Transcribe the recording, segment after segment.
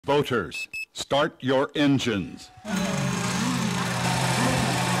Voters, start your engines.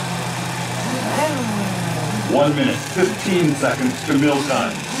 1 minute, 15 seconds to mill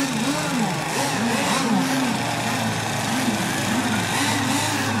time.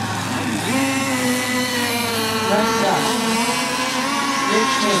 Let's start.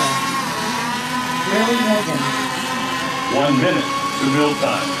 Rich Taylor. Billy Morgan. 1 minute to mill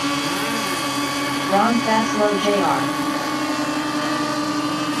time. Ron Faslow Jr.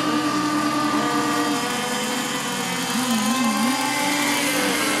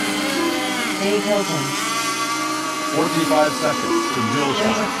 Dave Hilton. 45 seconds to mill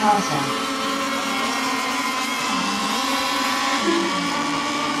Joseph time. Costa.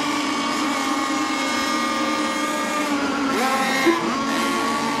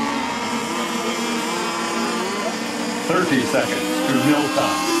 Thirty seconds to mill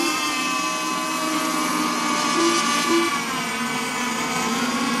time.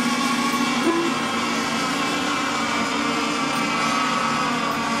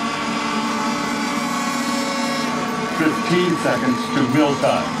 Fifteen seconds to mill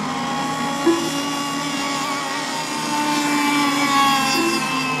time.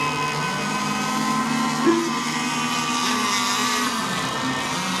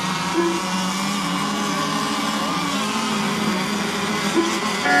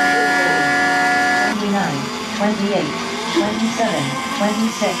 $29, $28, $27,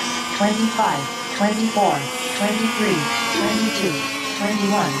 $26, $25, $24, $23, $22,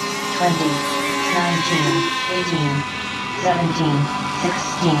 $21, $20, $19, $18, $17,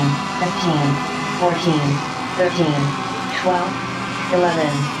 $16, $15, $14, $13, $12, $11,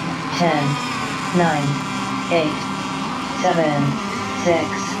 $10, $9, $8, $7, $6,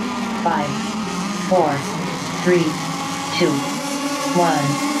 $5, $4, $3, $2,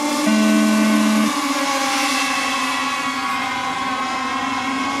 $1.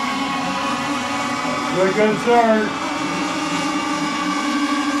 Good start.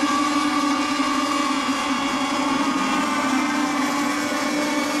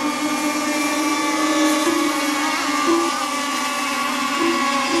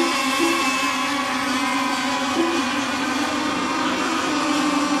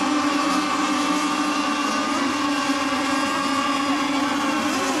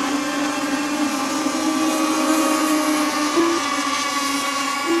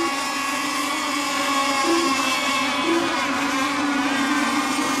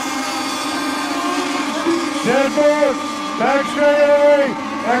 Dead book, back straightaway,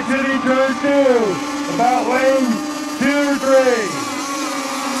 exiting turn 2, about lane 2 or 3.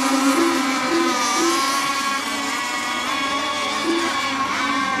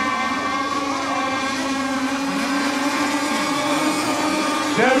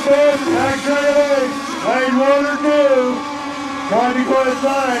 Dead book, back straightaway, lane 1 or 2. Trying to go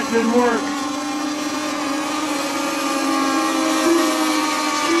inside, didn't work.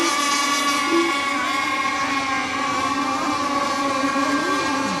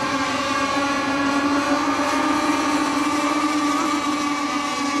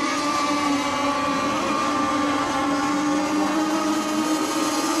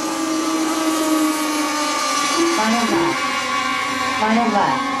 Final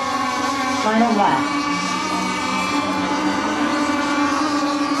lap. Final lap.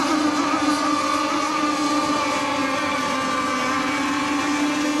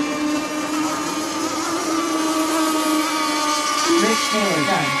 Rich Taylor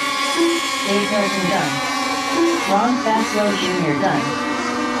done. Dave Hilton done. Ron Faslow Jr. done.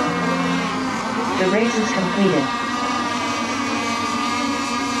 The race is completed.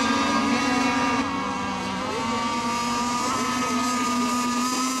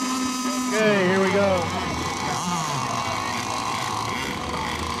 Okay, here we go.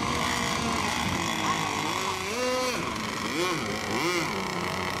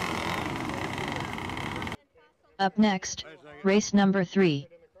 Up next, race number 3.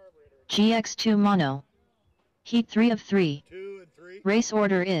 GX2 Mono. Heat 3 of 3. Race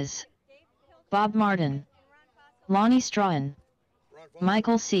order is Bob Martin, Lonnie Strahan,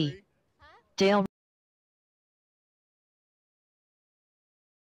 Michael C. Dale